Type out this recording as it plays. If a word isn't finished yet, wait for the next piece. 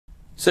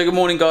So good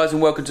morning guys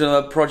and welcome to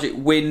another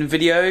Projectwin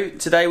video.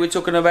 Today we're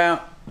talking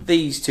about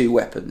these two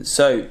weapons.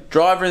 So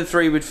driver and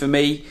 3-wood for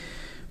me,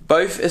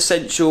 both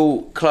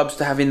essential clubs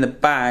to have in the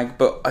bag,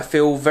 but I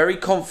feel very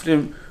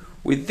confident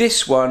with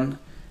this one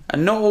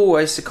and not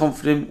always so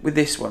confident with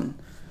this one.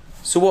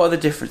 So what are the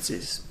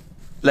differences?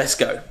 Let's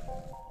go.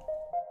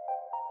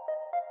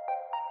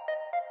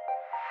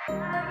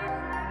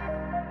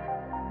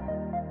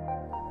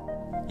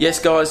 Yes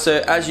guys,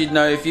 so as you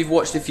know, if you've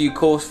watched a few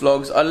course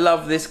vlogs, I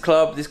love this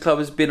club. This club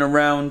has been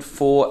around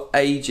for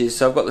ages.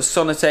 So I've got the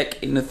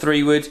Sonatec in the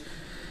 3-wood,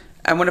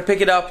 and when I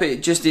pick it up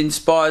it just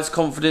inspires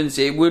confidence.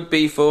 It would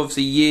be for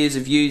obviously years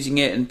of using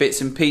it and bits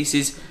and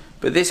pieces,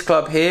 but this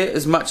club here,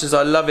 as much as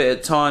I love it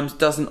at times,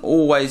 doesn't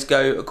always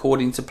go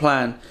according to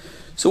plan.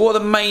 So what are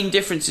the main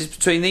differences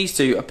between these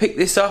two? I picked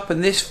this up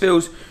and this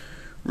feels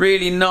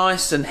really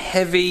nice and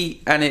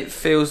heavy, and it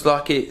feels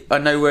like I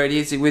know where it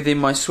is within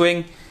my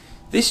swing.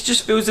 This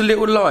just feels a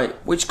little light,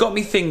 which got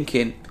me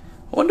thinking,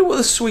 I wonder what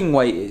the swing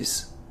weight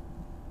is.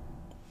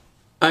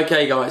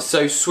 Okay guys,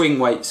 so swing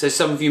weight. So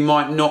some of you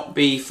might not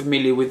be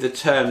familiar with the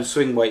term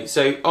swing weight.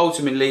 So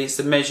ultimately it's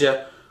the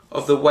measure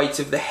of the weight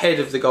of the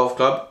head of the golf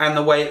club and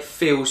the way it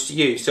feels to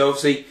you. So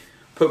obviously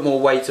put more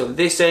weight on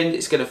this end,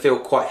 it's going to feel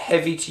quite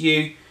heavy to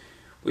you.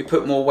 We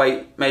put more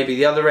weight maybe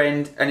the other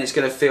end and it's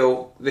going to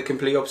feel the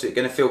complete opposite. It's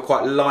going to feel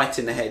quite light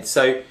in the head.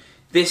 So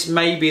this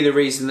may be the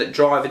reason that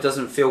driver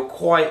doesn't feel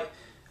quite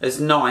as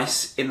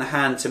nice in the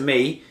hand to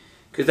me,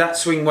 because that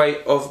swing weight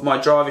of my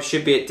driver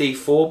should be at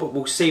D4, but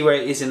we'll see where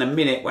it is in a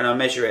minute when I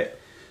measure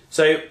it.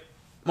 So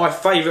my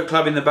favourite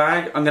club in the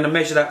bag, I'm going to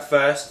measure that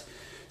first.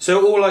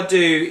 So all I do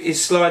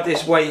is slide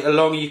this weight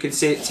along. You can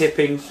see it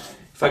tipping.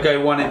 If I go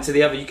one end to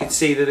the other, you can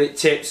see that it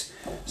tips.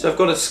 So I've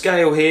got a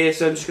scale here,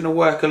 so I'm just going to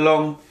work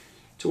along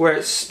to where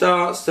it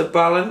starts to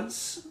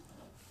balance.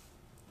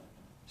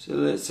 So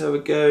let's have a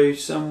go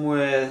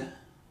somewhere.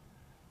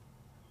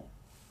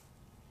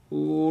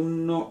 Ooh,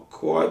 not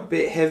quite, a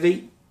bit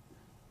heavy.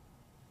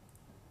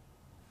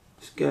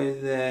 Let's go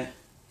there.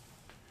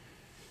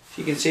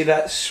 So you can see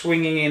that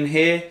swinging in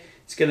here.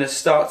 It's going to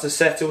start to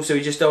settle, so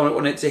we just don't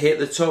want it to hit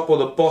the top or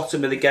the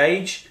bottom of the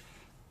gauge.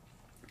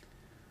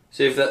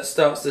 So if that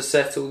starts to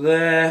settle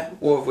there,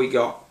 what have we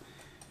got?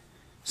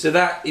 So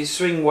that is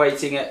swing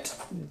weighting at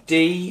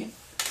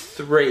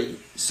D3.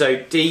 So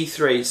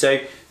D3. So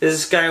there's a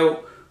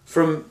scale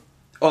from,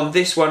 on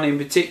this one in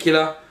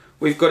particular,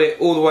 we've got it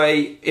all the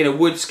way in a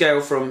wood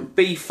scale from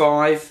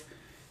B5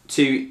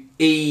 to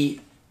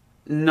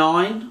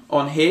E9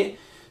 on here.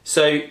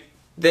 So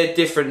they're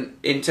different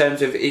in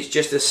terms of it's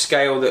just a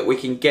scale that we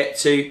can get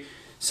to.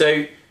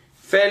 So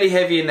fairly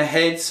heavy in the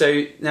head.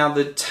 So now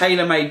the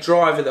tailor-made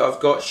driver that I've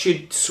got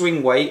should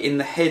swing weight in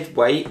the head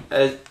weight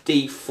as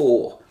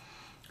D4.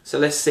 So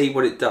let's see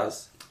what it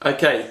does.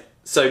 Okay,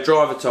 so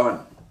driver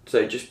time.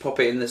 So just pop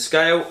it in the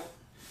scale,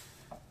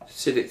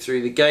 sit it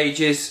through the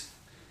gauges.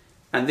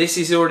 And this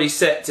is already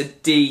set to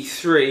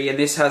D3 and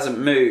this hasn't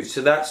moved, so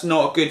that's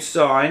not a good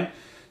sign.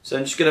 So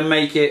I'm just going to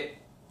make it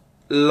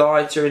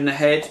lighter in the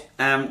head,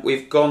 and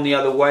we've gone the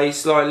other way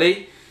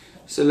slightly.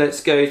 So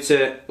let's go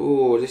to,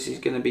 oh, this is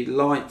going to be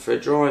light for a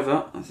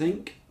driver, I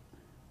think.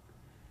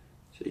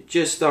 So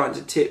just starting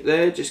to tip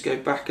there, just go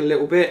back a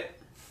little bit.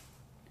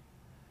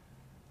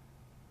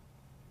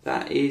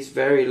 That is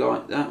very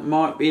light, that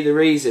might be the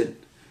reason.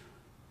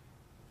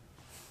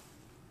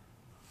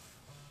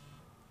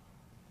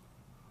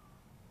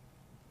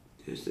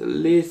 Just a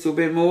little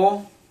bit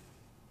more.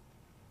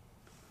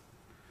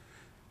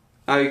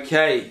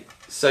 Okay,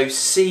 so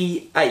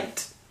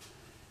C8.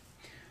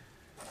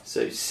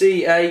 So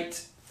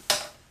C8.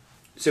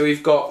 So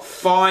we've got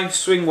 5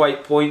 swing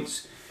weight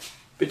points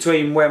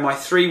between where my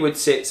 3-wood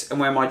sits and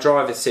where my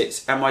driver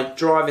sits, and my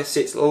driver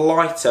sits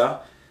lighter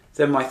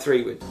than my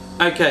 3-wood.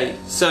 Okay,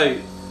 so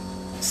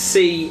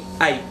C8.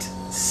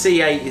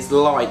 C8 is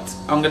light.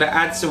 I'm going to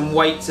add some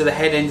weight to the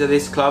head end of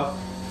this club.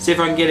 See if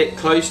I can get it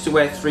close to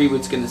where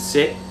 3-wood's going to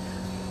sit,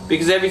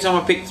 because every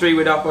time I pick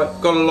 3-wood up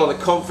I've got a lot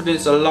of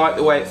confidence. I like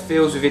the way it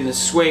feels within the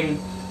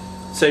swing,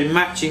 so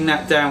matching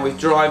that down with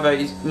driver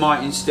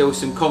might instill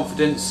some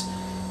confidence.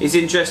 It's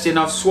interesting,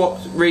 I've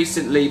swapped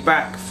recently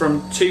back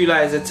from 2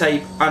 layers of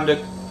tape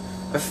under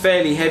a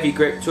fairly heavy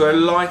grip to a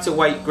lighter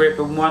weight grip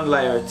and 1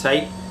 layer of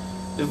tape.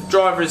 The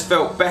driver has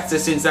felt better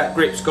since that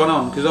grip's gone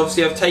on, because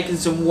obviously I've taken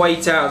some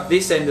weight out of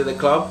this end of the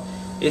club.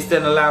 It's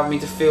then allowed me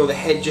to feel the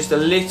head just a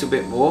little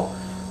bit more.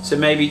 So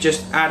maybe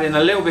just adding a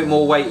little bit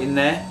more weight in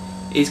there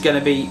is going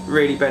to be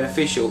really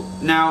beneficial.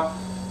 Now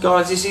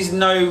guys, this is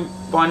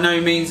by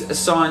no means a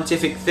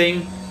scientific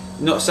thing.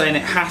 I'm not saying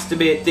it has to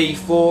be at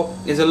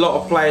D4. There's a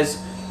lot of players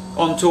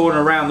on tour and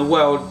around the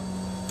world,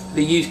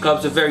 the use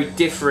clubs are very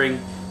differing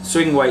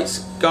swing weights.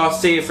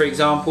 Garcia, for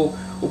example,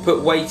 will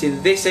put weight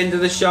in this end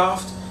of the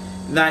shaft.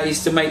 That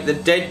is to make the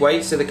dead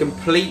weight, so the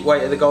complete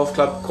weight of the golf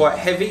club, quite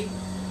heavy.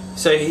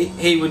 So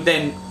he would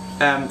then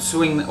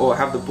swing, or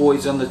have the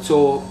boys on the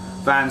tour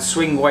van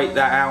swing weight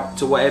that out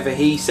to whatever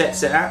he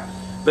sets it at.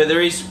 But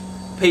there is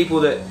people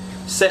that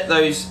set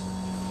those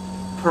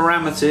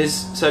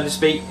parameters, so to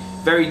speak,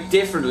 very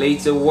differently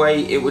to the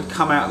way it would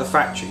come out of the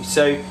factory.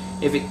 So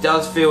if it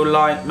does feel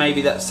light,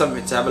 maybe that's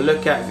something to have a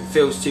look at. If it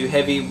feels too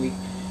heavy,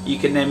 you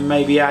can then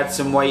maybe add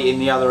some weight in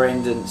the other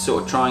end and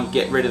sort of try and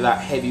get rid of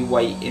that heavy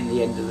weight in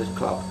the end of the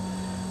club.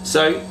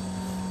 So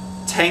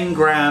 10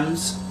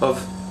 grams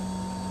of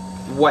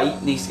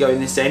weight needs to go in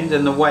this end,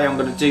 and the way I'm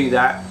going to do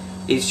that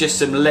is just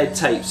some lead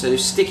tape. So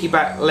sticky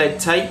back lead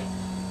tape,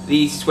 the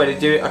easiest way to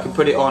do it. I can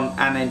put it on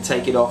and then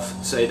take it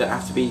off, so you don't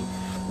have to be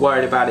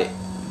worried about it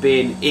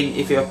being in.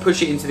 If you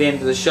push it into the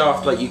end of the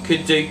shaft like you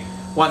could do,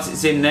 once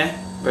it's in there,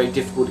 very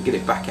difficult to get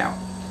it back out.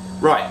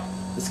 Right,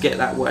 let's get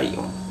that weight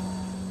on.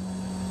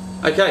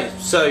 Okay,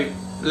 so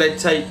lead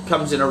tape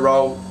comes in a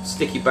roll,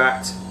 sticky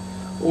backed.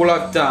 All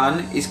I've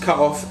done is cut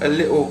off a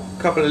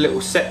couple of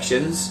little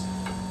sections,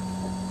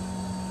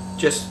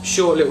 just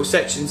short little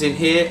sections in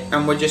here,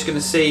 and we're just going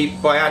to see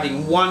by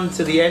adding one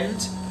to the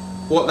end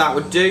what that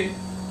would do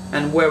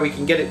and where we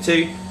can get it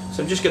to.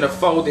 So I'm just going to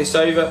fold this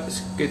over.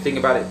 It's a good thing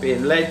about it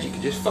being lead, you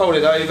can just fold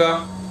it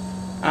over,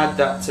 add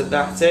that to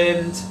that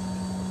end.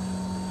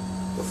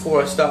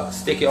 Before I start to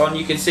stick it on,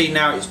 you can see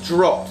now it's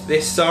dropped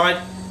this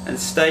side and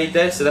stayed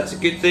there, so that's a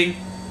good thing.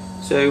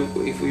 So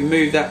if we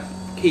move that,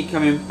 keep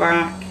coming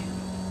back,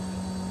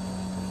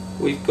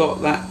 we've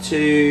got that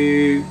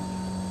to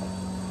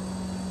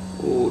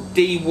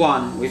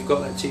D1, we've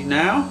got that to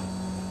now,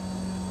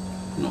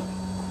 not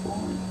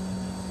quite,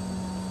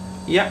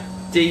 yep,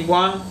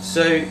 D1.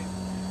 So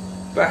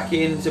back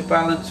into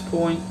balance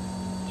point,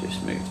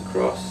 just moved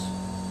across,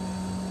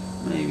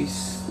 maybe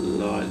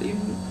slightly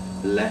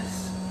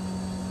less.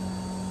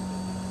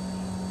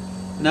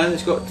 No,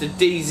 it's got to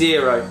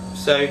D0,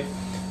 so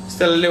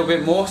still a little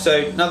bit more.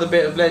 So another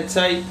bit of lead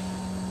tape,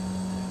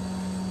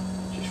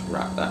 just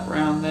wrap that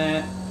round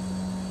there.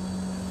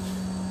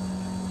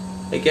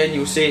 Again,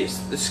 you'll see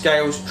the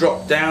scales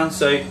drop down,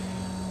 so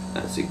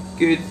that's a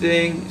good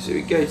thing. So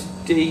we go to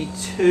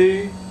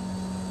D2.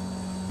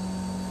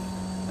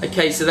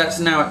 Okay, so that's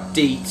now at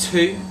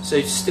D2, so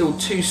still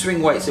 2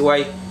 swing weights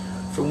away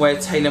from where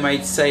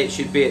TaylorMade say it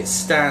should be at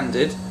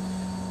standard.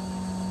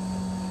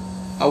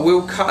 I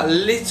will cut a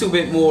little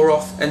bit more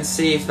off and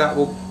see if how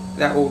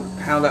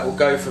that will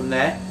go from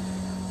there.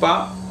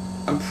 But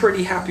I'm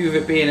pretty happy with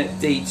it being at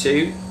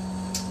D2.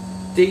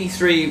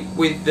 D3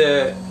 with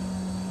the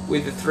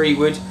 3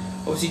 wood,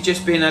 obviously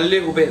just being a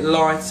little bit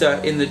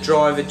lighter in the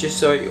driver, just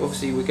so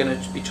obviously we're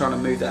going to be trying to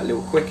move that a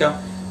little quicker.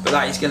 But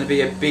that is going to be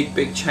a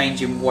big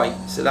change in weight.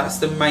 So that's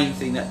the main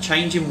thing. That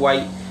change in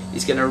weight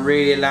is going to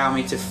really allow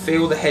me to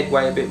feel the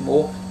headway a bit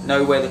more,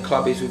 know where the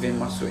club is within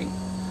my swing.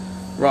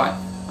 Right.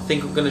 I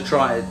think I'm going to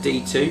try a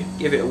D2,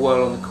 give it a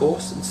whirl on the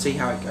course and see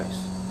how it goes.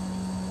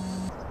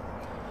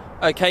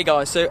 Okay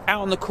guys, so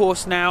out on the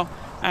course now,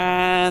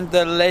 and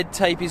the lead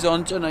tape is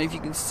on. I don't know if you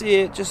can see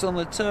it, just on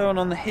the toe and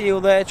on the heel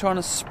there, trying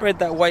to spread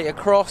that weight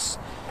across.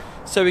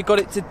 So we got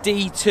it to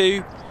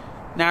D2.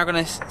 Now we're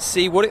going to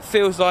see what it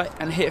feels like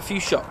and hit a few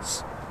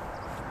shots.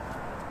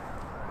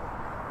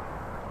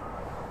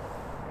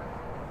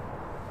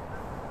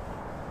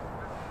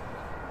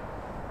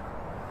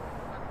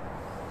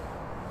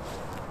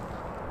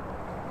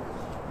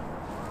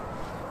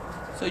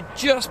 So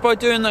just by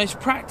doing those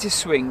practice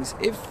swings,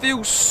 it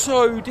feels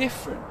so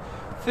different.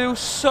 Feels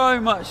so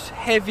much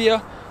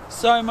heavier,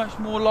 so much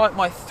more like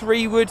my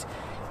 3 wood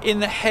in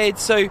the head.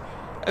 So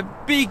a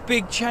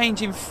big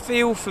change in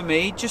feel for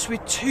me just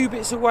with 2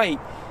 bits of weight.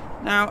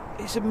 Now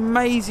it's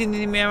amazing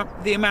the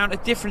amount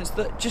of difference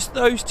that just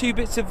those 2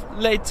 bits of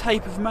lead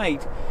tape have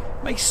made.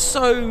 It makes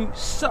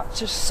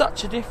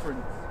such a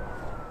difference.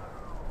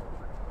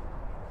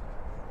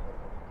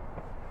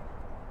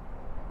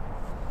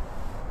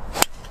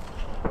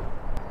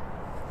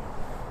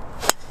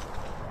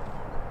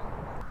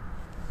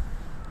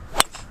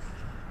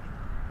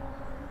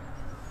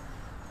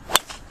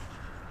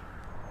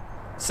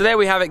 So there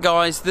we have it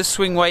guys, the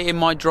swing weight in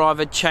my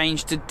driver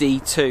changed to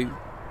D2.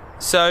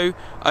 So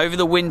over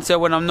the winter,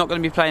 when I'm not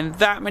going to be playing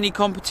that many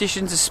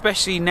competitions,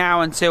 especially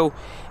now until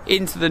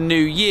into the new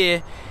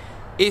year,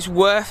 it's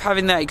worth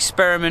having that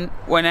experiment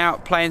when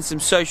out playing some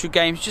social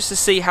games, just to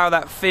see how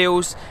that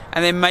feels,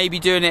 and then maybe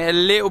doing it a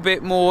little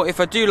bit more. If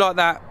I do like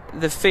that,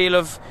 the feel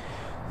of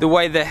the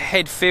way the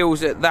head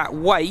feels at that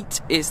weight,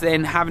 it's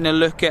then having a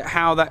look at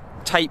how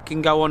that tape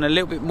can go on a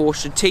little bit more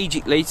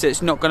strategically, so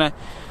it's not going to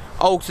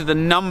alter the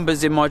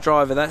numbers in my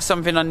driver. That's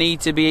something I need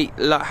to be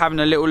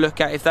having a little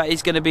look at. If that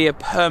is going to be a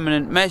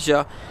permanent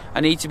measure, I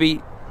need to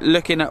be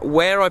looking at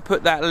where I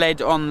put that lead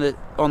on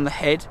the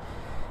head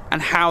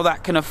and how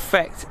that can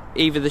affect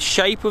either the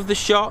shape of the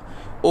shot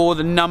or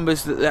the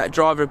numbers that that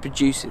driver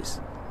produces.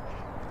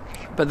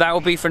 But that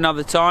will be for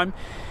another time.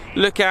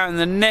 Look out in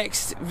the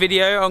next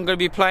video. I'm going to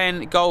be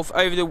playing golf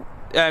over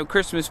the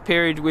Christmas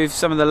period with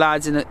some of the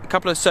lads in a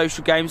couple of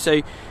social games, so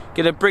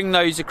going to bring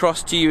those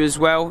across to you as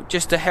well,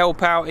 just to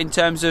help out in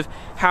terms of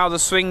how the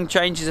swing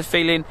changes are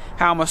feeling,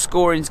 how my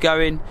scoring's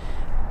going,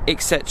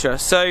 etc.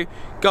 So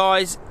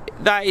guys,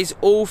 that is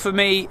all for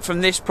me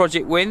from this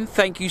Projectwin.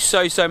 Thank you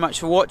so much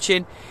for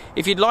watching.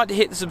 If you'd like to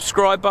hit the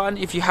subscribe button,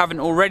 if you haven't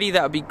already,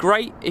 that would be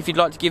great. If you'd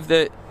like to give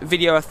the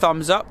video a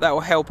thumbs up, that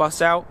will help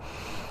us out.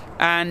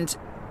 And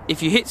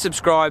if you hit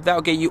subscribe, that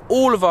will get you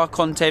all of our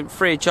content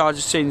free of charge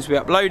as soon as we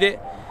upload it.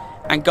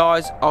 And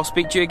guys, I'll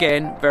speak to you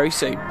again very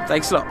soon.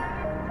 Thanks a lot.